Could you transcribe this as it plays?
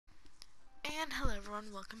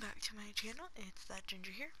everyone, welcome back to my channel. It's That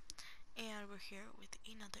Ginger here, and we're here with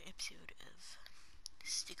another episode of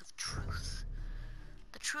Stick of Truth.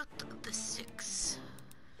 The truth of the six.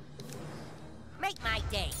 Make my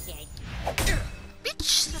day, kid. Bitch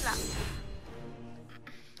slap.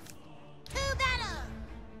 To battle!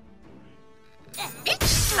 Bitch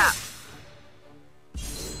slap.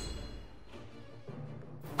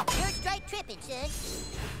 You're straight tripping, son.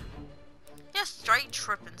 You're straight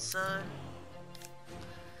tripping, son.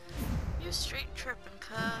 You straight tripping,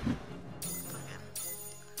 cuz.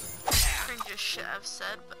 Fucking cringe shit I've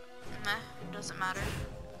said, but meh, doesn't matter.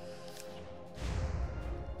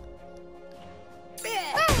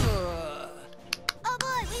 Oh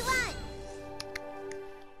boy, we won!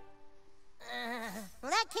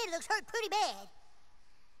 Well, that kid looks hurt pretty bad.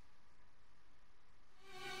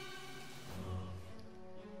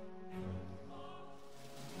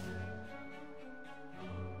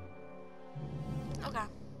 Okay.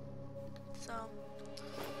 So,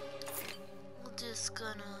 we're just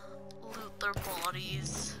gonna loot their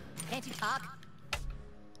bodies. Can't you talk?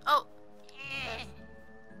 Oh.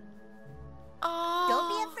 Oh. Don't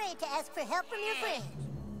be afraid to ask for help from your friends.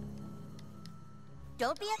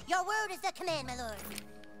 Don't be your word is the command, my lord.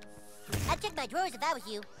 I'd check my drawers if I was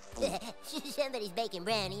you. Somebody's baking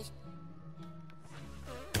brownies.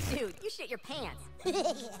 Dude, you shit your pants.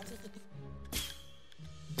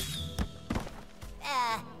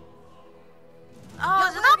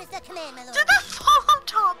 Oh, Your word is the command, my lord. did that fall on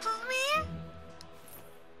top of me?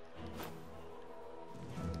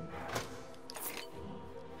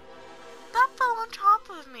 That fell on top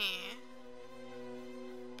of me.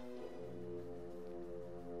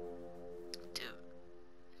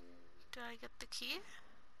 Did I get the key?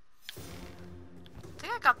 I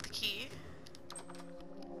think I got the key.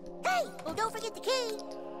 Hey, well, don't forget the key.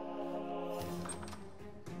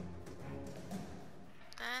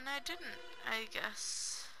 Then I didn't, I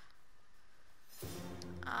guess.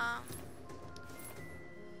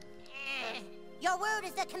 Your word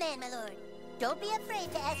is the command, my lord. Don't be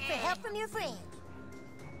afraid to ask for help from your friends.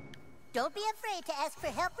 Don't be afraid to ask for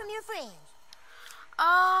help from your friends.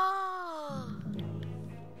 Oh.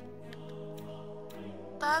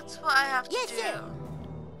 That's what I have to Yes, do. sir.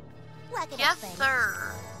 Whack it Yes, up, buddy.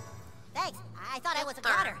 sir. Thanks. I thought I was a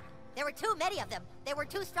Yes, sir. goner. There were too many of them. They were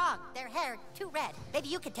too strong. Their hair too red. Maybe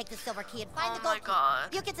you can take the silver key and find Oh the gold my key.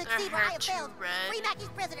 God. You can Their succeed where hair I have too failed. red. Free Mackey's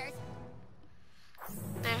prisoners.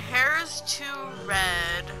 Their hair is too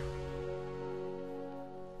red.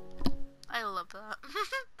 I love that.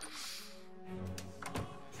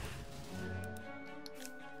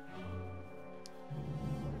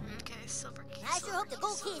 Okay, silver key. I sure hope the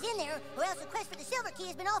gold key is in there, or else the quest for the silver key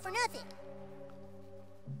has been all for nothing.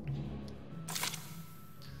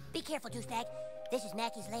 Be careful, douchebag. This is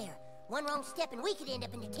Mackey's lair. One wrong step and we could end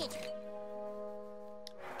up in detention.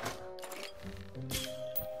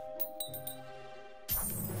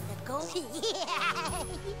 The gold key. Yeah.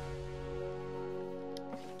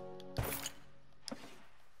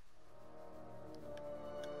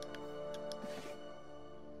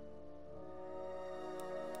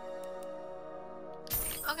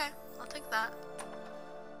 Okay, I'll take that.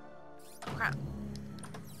 Oh crap.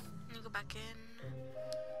 Let me go back in.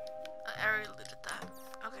 I already looted that.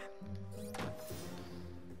 Okay.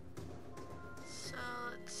 So,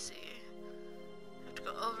 let's see. I have to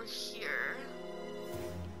go over here.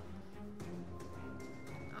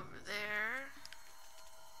 Over there.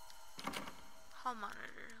 Hall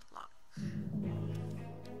monitor. Lock.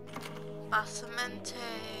 Basamente.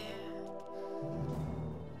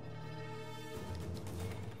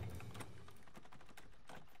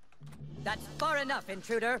 That's far enough,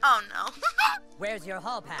 intruder. Oh no. Where's your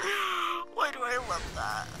hall pass? Why do I love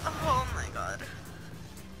that? Oh my god.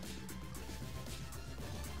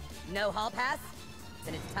 No hall pass?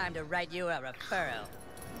 Then it's time to write you a referral.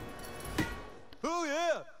 Oh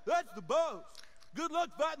yeah, that's the boss. Good luck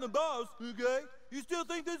fighting the boss, okay? You still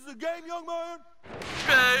think this is a game, young man?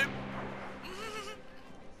 Okay.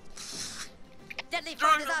 Deadly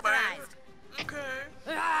flame is authorized. Okay.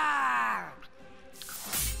 Ah!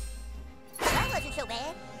 That wasn't so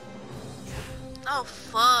bad. Oh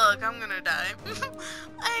fuck, I'm gonna die.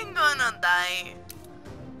 I ain't gonna die.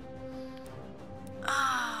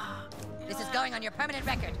 Ah. This is going on your permanent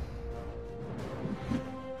record.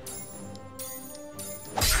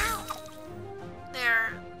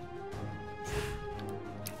 There.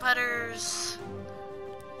 Butters.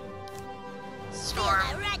 Storm.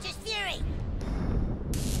 Feel my righteous fury.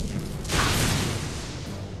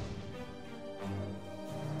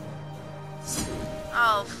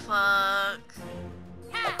 Oh, fuck.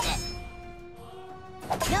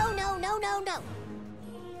 No, no, no, no, no.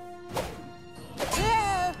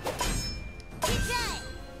 Whoa! Keep trying!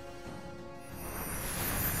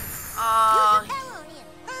 Oh, Use your power on him!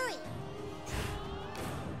 Hurry!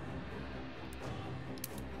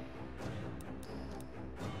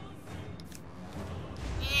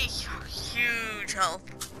 huge health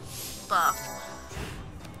buff.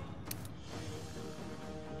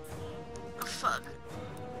 Oh, fuck.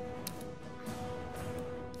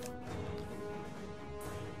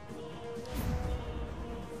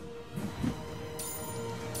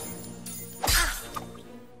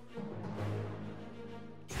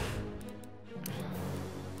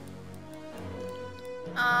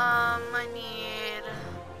 I need.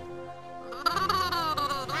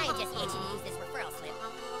 I ain't just itching to use this referral slip.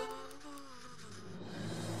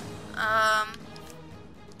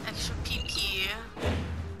 Extra PP.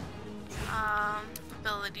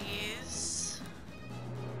 Abilities.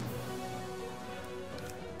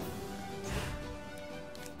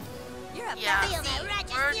 You're a Yeah, feel that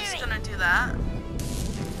righteous we're just fury. gonna do that.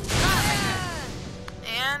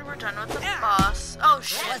 And we're done with the boss. Oh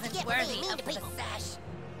shit. Wasn't Get worthy mean of to the people. sash.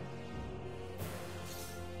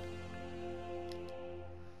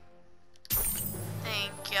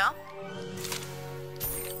 Thank you.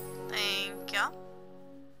 Thank you.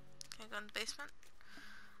 Can I go in the basement?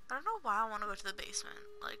 I don't know why I want to go to the basement.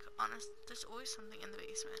 Like, honest, there's always something in the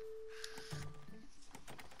basement.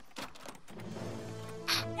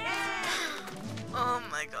 Oh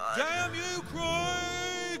my god. Damn you,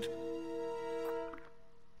 Craig!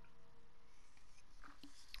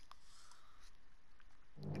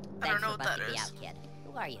 I don't Thanks know for what that busting me is. out, kid.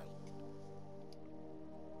 Who are you?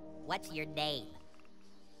 What's your name?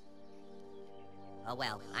 Oh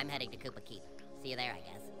well, I'm heading to Koopa Keep. See you there, I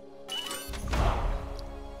guess.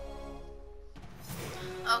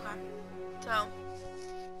 Okay. So,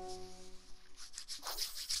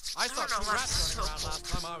 I saw don't know, two rats that's running so around last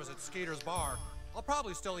time I was at Skeeter's bar. I'll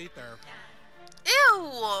probably still eat there.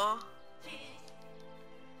 ew!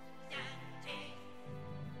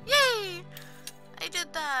 Yay! I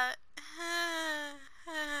did that.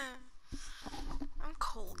 I'm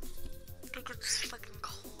cold. Like, it's fucking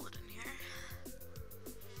cold in here.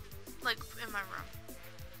 Like, in my room.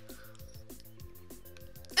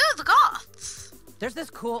 Ew, the goths! There's this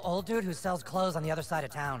cool old dude who sells clothes on the other side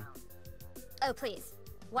of town. Oh, please.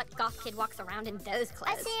 What goth kid walks around in those I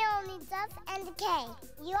clothes? see only death and decay.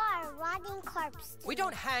 You are a rotting corpse. We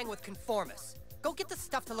don't hang with conformists. Go get the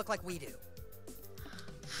stuff to look like we do.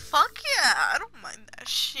 Fuck yeah, I don't mind that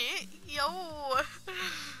shit. Yo.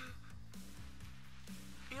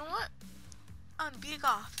 You know what? I'm be a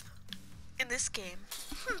goth in this game.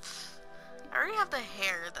 I already have the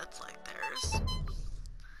hair that's like theirs.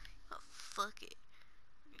 Oh, fuck it.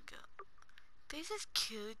 Here we go. There's this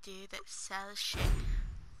cool dude that sells shit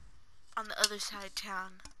on the other side of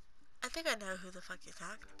town. I think I know who the fuck you're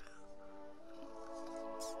talking about.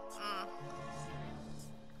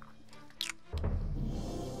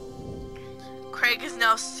 Craig is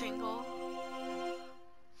now single.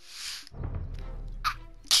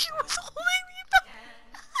 He was holding me back.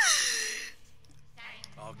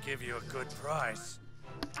 I'll give you a good price.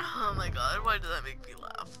 Oh my god, why did that make me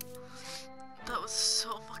laugh? That was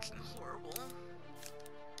so fucking horrible.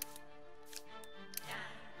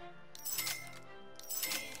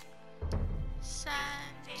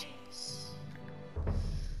 Sanchez.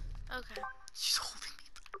 Okay, she's holding me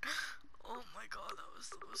back. Oh my god, that was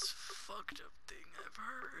the most fucked up thing I've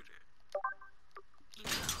heard. You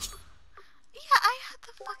know. Yeah, I had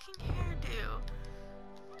the fucking hairdo.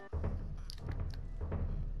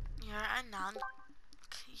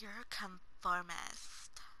 You're a conformist.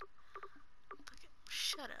 Okay,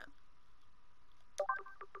 shut up.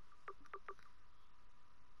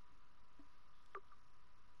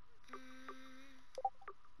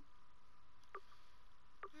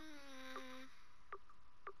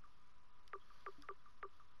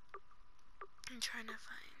 I'm trying to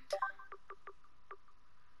find.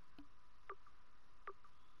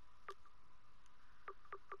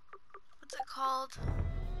 What's it called?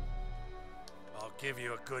 I'll give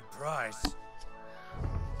you a good price.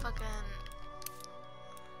 Fucking.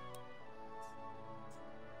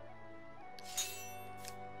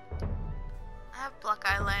 I have black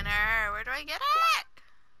eyeliner. Where do I get it?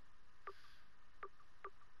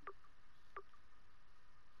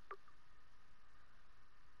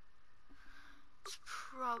 It's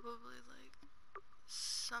probably like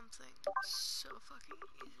something so fucking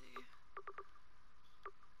easy.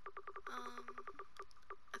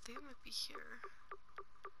 I think it might be here.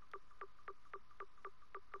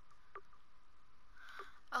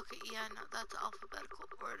 Okay, yeah, no, that's alphabetical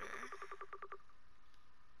order.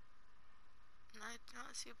 And I do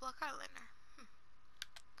not see a black eyeliner.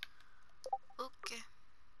 Okay.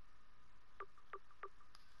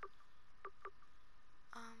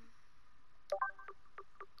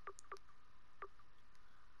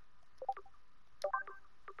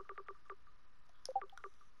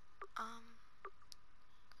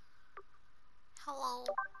 Hello,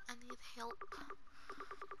 I need help.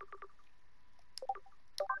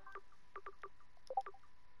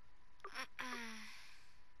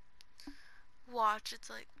 Watch, it's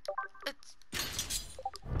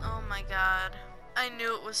oh my god. I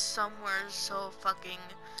knew it was somewhere so fucking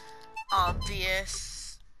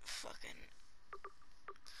obvious. Fucking.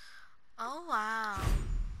 Oh wow.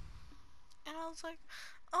 And I was like,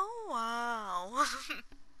 oh wow.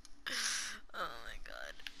 Oh my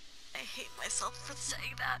god. I hate myself for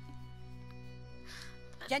saying that.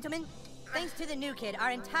 Gentlemen, thanks to the new kid,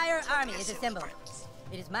 our entire army is assembled.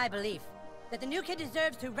 It is my belief that the new kid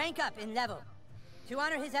deserves to rank up in level. To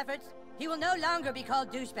honor his efforts, he will no longer be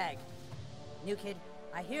called Douchebag. New kid,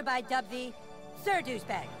 I hereby dub thee Sir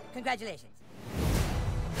Douchebag. Congratulations.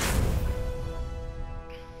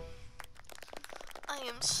 I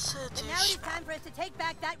am so douchebag. And now it is time for us to take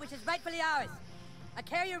back that which is rightfully ours. A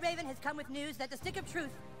carrier raven has come with news that the Stick of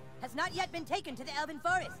Truth has not yet been taken to the Elven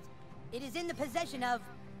Forest. It is in the possession of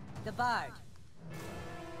the Bard.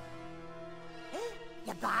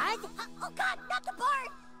 The Bard? Oh god, not the Bard!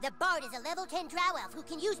 The Bard is a level 10 drow elf who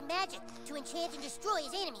can use magic to enchant and destroy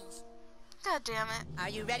his enemies. God damn it. Are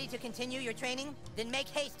you ready to continue your training? Then make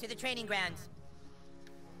haste to the training grounds.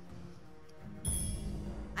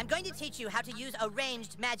 I'm going to teach you how to use a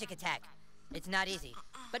ranged magic attack. It's not easy,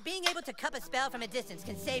 but being able to cup a spell from a distance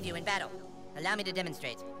can save you in battle. Allow me to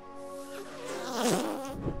demonstrate.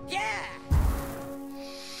 Yeah!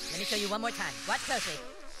 Let me show you one more time. Watch closely.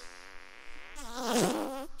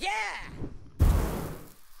 Yeah!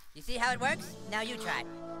 You see how it works? Now you try.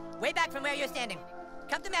 Way back from where you're standing.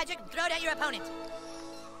 Cup the magic, throw it at your opponent.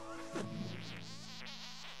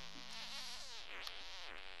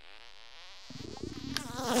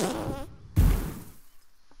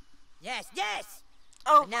 Yes, yes!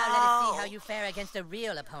 Oh, And now let us see how you fare against a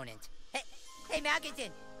real opponent. Hey, Malkinson!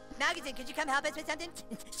 Malkinson, could you come help us with something?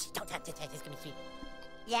 Shh, don't touch this, it's gonna be sweet.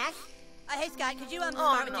 Yes? Hey, Scott, could you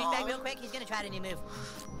spar with no. Douchebag real quick? He's gonna try a new move.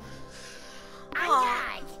 I Oh.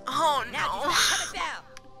 died! Oh Now, no. Douchebag, cup a spell!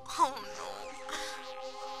 Oh no.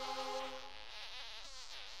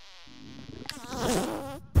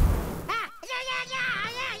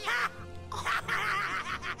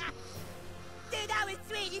 Dude, that was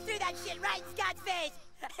sweet! You threw that shit right in Scott's face!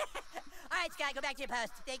 Alright, Scott, go back to your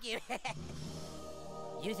post. Thank you.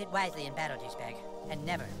 Use it wisely in battle, Douchebag, and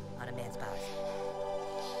never on a man's powers.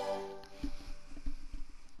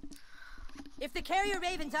 If the carrier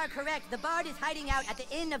ravens are correct, the Bard is hiding out at the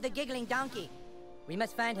Inn of the Giggling Donkey. We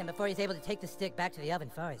must find him before he's able to take the stick back to the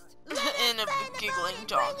Elven Forest. The Inn of the Giggling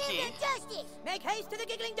Donkey. Make haste to the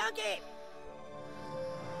Giggling Donkey!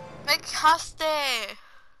 Make haste.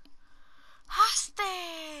 Haste.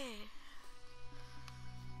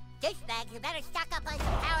 Douchebag, you better stock up on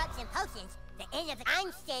some power-ups and potions.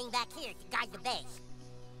 I'm staying back here to guard the base.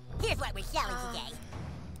 Here's what we're selling today.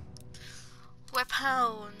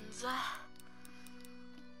 Weapons.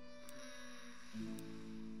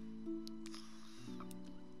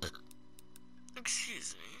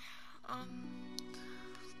 Excuse me.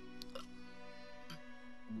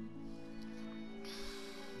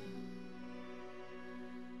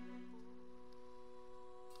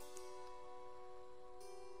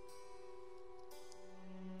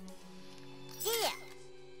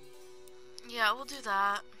 Yeah, we'll do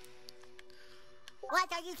that.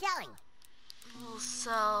 What are you selling? We'll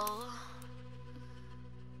sell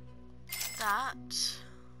that.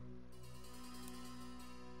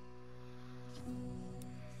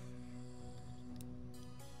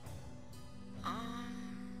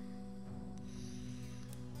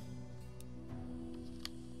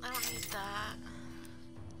 I don't need that.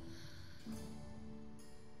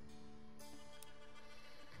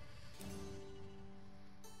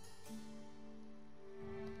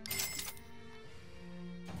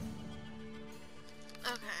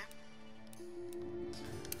 Okay.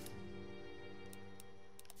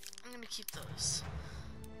 I'm gonna keep those.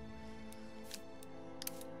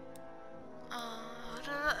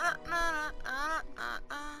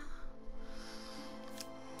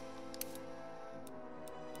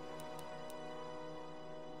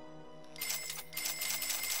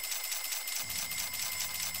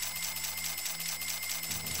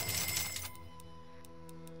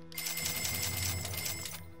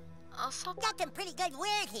 Also, Got some pretty good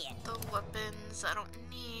word here. the weapons I don't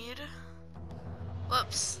need.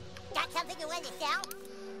 Whoops. Got something you want to sell?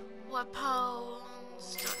 Weapons.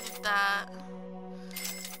 Still need that.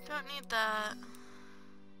 Don't need that.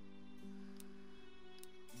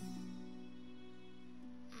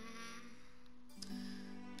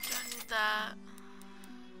 Don't need that.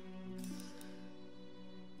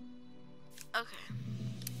 Okay.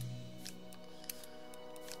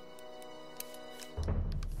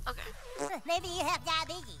 Okay. Maybe you have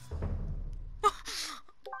diabetes.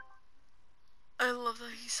 I love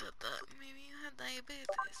that he said that. Maybe you have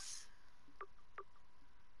diabetes.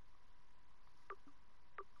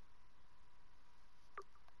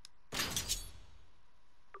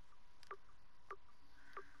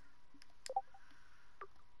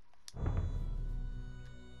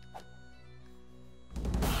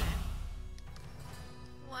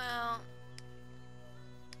 Well,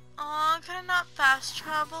 can I not fast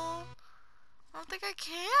travel? I don't think I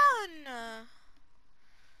can.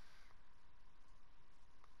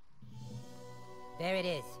 There it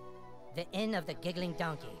is. The Inn of the Giggling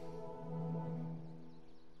Donkey.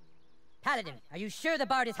 Paladin, are you sure the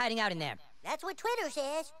bard is hiding out in there? That's what Twitter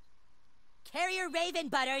says. Carrier Raven,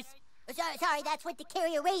 Butters! Sorry, that's what the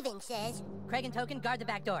Carrier Raven says. Craig and Token, guard the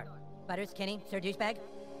back door. Butters, Kenny, Sir Douchebag,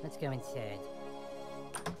 let's go inside.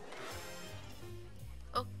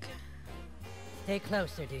 Okay. Stay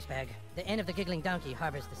close, Sir Douchebag. The Inn of the Giggling Donkey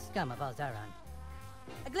harbors the scum of Alzaron.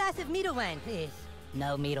 A glass of meadle wine, please.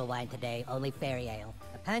 No meadle wine today, only fairy ale.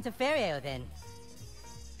 A pint of fairy ale, then.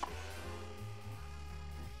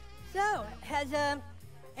 So, has,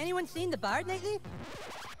 anyone seen the bard lately?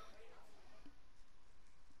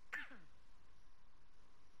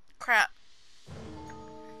 Crap.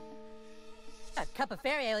 A cup of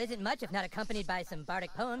fairy ale isn't much if not accompanied by some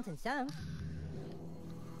bardic poems and songs.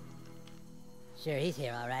 Sure, he's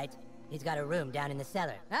here, all right. He's got a room down in the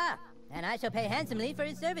cellar. Ah, and I shall pay handsomely for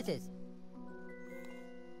his services.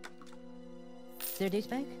 Sir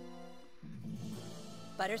Douchebag?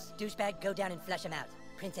 Butters, Douchebag, go down and flush him out.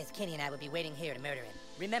 Princess Kenny and I will be waiting here to murder him.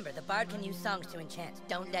 Remember, the bard can use songs to enchant.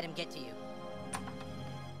 Don't let him get to you.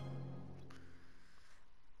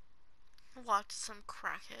 Watch some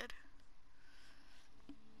crackhead.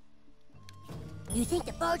 You think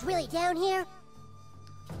the bard's really down here?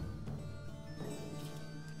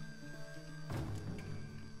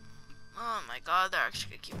 Oh my god, they're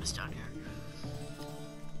actually gonna keep us down here.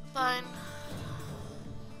 Fine.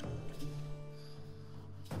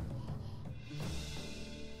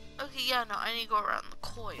 Okay, yeah, no, I need to go around the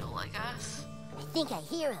coil, I guess. I think I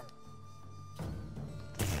hear him.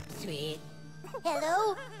 Sweet.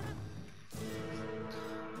 Hello?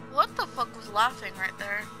 What the fuck was laughing right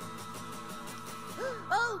there?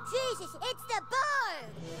 Oh, Jesus, it's the bard!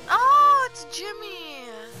 Oh, it's Jimmy!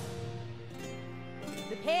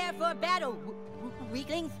 Prepare for battle,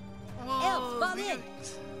 weaklings. Elves, fall in.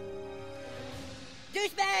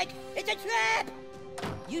 Douchebag, it's a trap!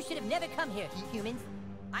 You should have never come here, humans.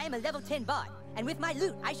 I am a level 10 bard, and with my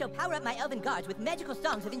loot, I shall power up my elven guards with magical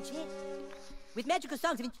songs of enchant. With magical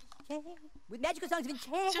songs of enchant. With magical songs of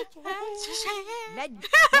enchant.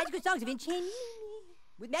 Magical songs of enchant.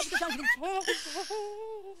 With magical songs of enchant.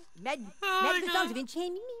 Magical songs of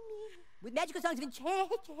enchant. With magical songs of enchant.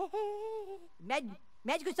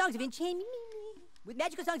 Magical songs of enchant. With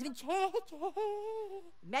magical songs of enchant.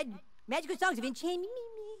 Magical songs of enchant.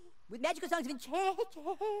 With magical songs of enchant.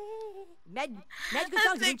 Magical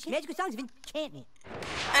songs of enchant. Magical songs of enchantment.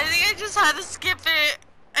 I think I just had to skip it.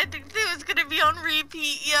 I think it was gonna be on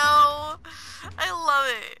repeat, yo. I love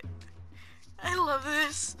it. I love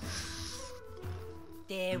this.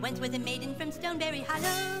 There once was a maiden from Stoneberry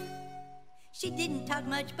Hollow. She didn't talk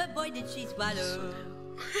much, but boy did she swallow.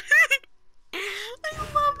 I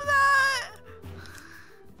love that.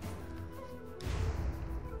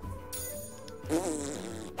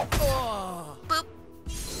 Oh. Boop.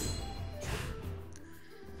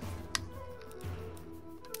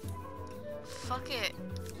 Fuck it.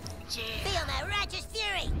 Yeah. Feel my righteous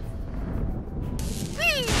fury!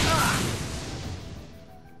 Whee!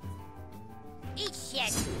 Eat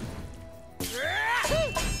shit!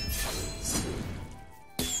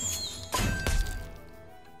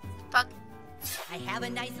 Fuck. I have a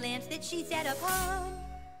nice lance that she set upon.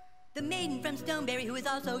 The maiden from Stoneberry who is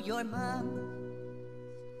also your mom.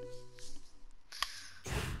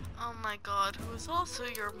 Oh my god, who is also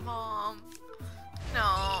your mom?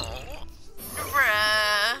 No.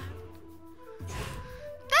 Bruh.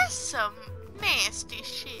 That's some nasty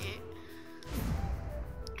shit.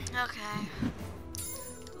 Okay.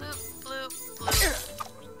 Bloop, bloop, bloop.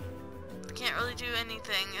 Can't really do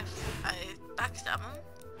anything if I backstab him.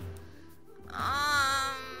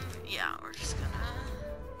 Yeah, we're just gonna...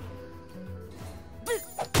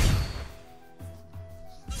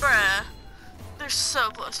 Bruh. They're so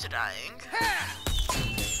close to dying.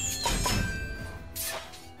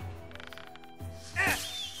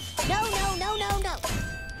 No, no, no, no, no.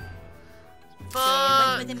 There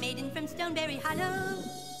once was a maiden from Stoneberry Hollow.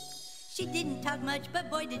 She didn't talk much, but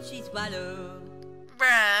boy did she swallow.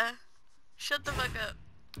 Bruh. Shut the fuck up.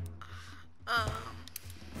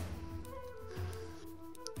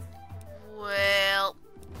 Well,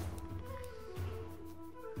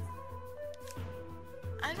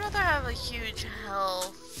 I'd rather have a huge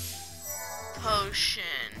health potion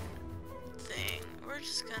thing. We're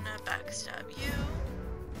just gonna backstab you.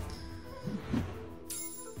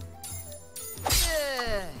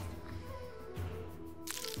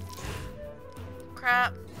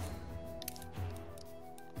 Crap.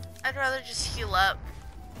 I'd rather just heal up.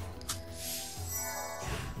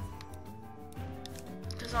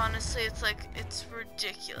 Because honestly, it's like, it's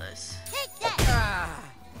ridiculous. Take that.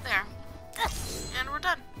 There. And we're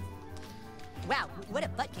done. Wow, what a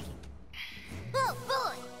butt kicking. Oh,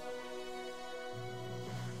 boy.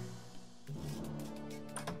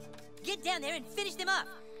 Get down there and finish them off.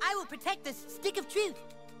 I will protect the stick of truth.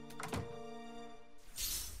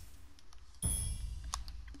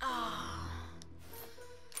 Oh.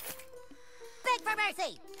 Beg for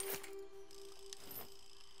mercy.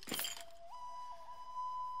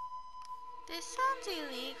 This sounds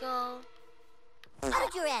illegal. How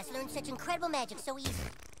did your ass learn such incredible magic so easy?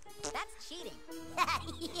 That's cheating.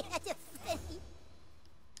 Yeah, that's funny.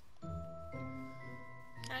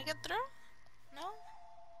 Can I get through? No?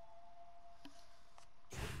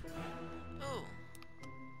 Ooh.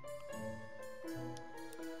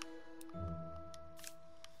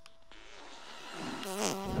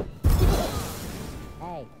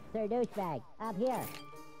 Hey, Sir Douchebag, up here.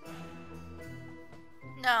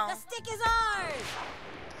 No. The stick is ours!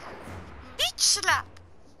 Beach slap!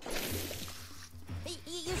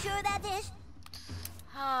 You sure about this?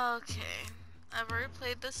 Okay. I've already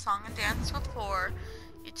played this song and dance before.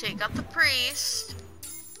 You take out the priest.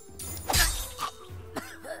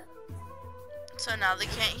 So now they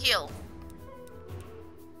can't heal.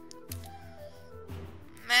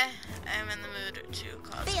 Meh, I'm in the mood to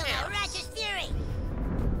cause Feel chaos. my righteous fury.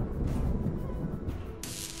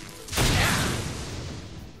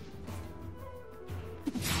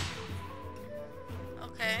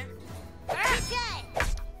 Okay. Okay.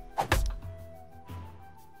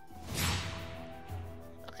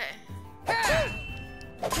 Okay.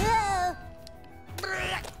 Whoa.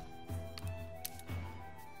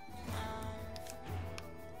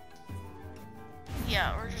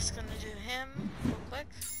 Yeah, we're just gonna do him real quick.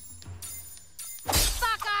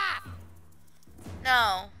 Fuck off.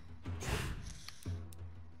 No.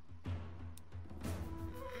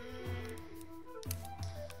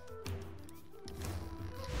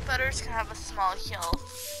 Butters can have a small heal,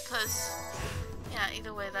 because, yeah,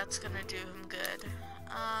 either way, that's gonna do him good.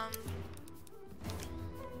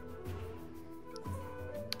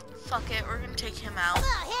 Fuck it, we're gonna take him out.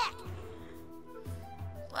 Oh, heck.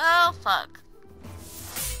 Well, fuck.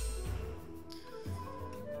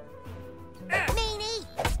 Meanie.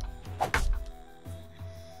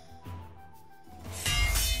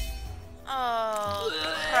 Oh,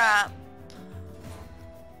 crap.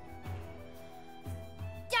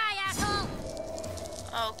 Die, asshole.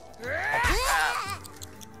 Oh, crap.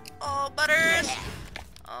 Oh, Butters.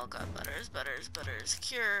 Oh, God, Butters.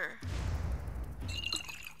 Cure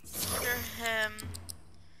him.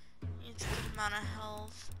 Needs a good amount of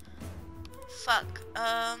health. Fuck.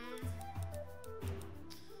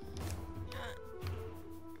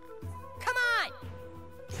 Come on!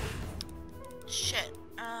 Shit.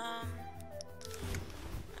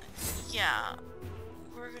 Yeah.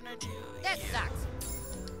 We're gonna do That you. sucks.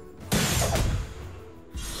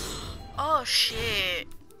 Oh, shit.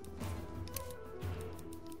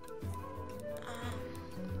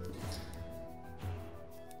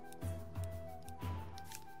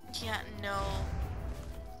 Yeah, no.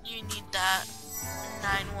 You need that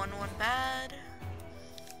 911 bad.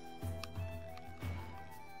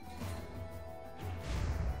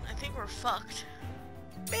 I think we're fucked.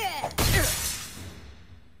 Okay.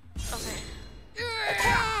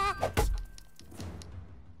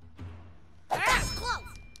 That's close.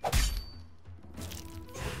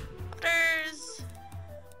 Butters.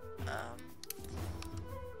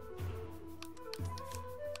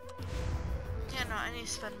 Yeah, no, I need to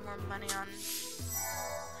spend more money on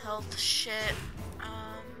health shit.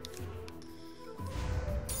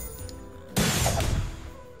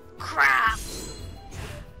 Crap!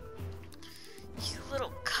 You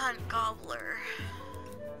little cunt gobbler.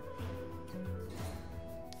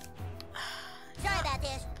 Sorry about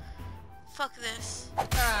this. Fuck this.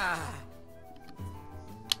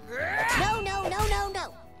 No, no, no, no,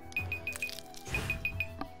 no.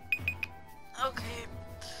 Okay.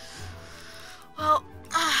 Well,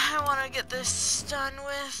 I want to get this done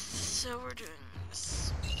with, so we're doing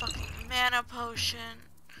this fucking mana potion.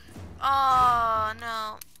 Oh,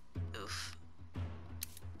 no. Oof.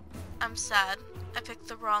 I'm sad. I picked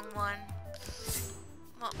the wrong one.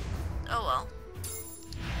 Well, oh well.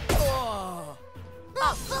 Oh.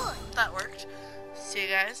 Oh, that worked. See you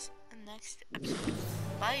guys in the next episode.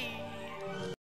 Bye.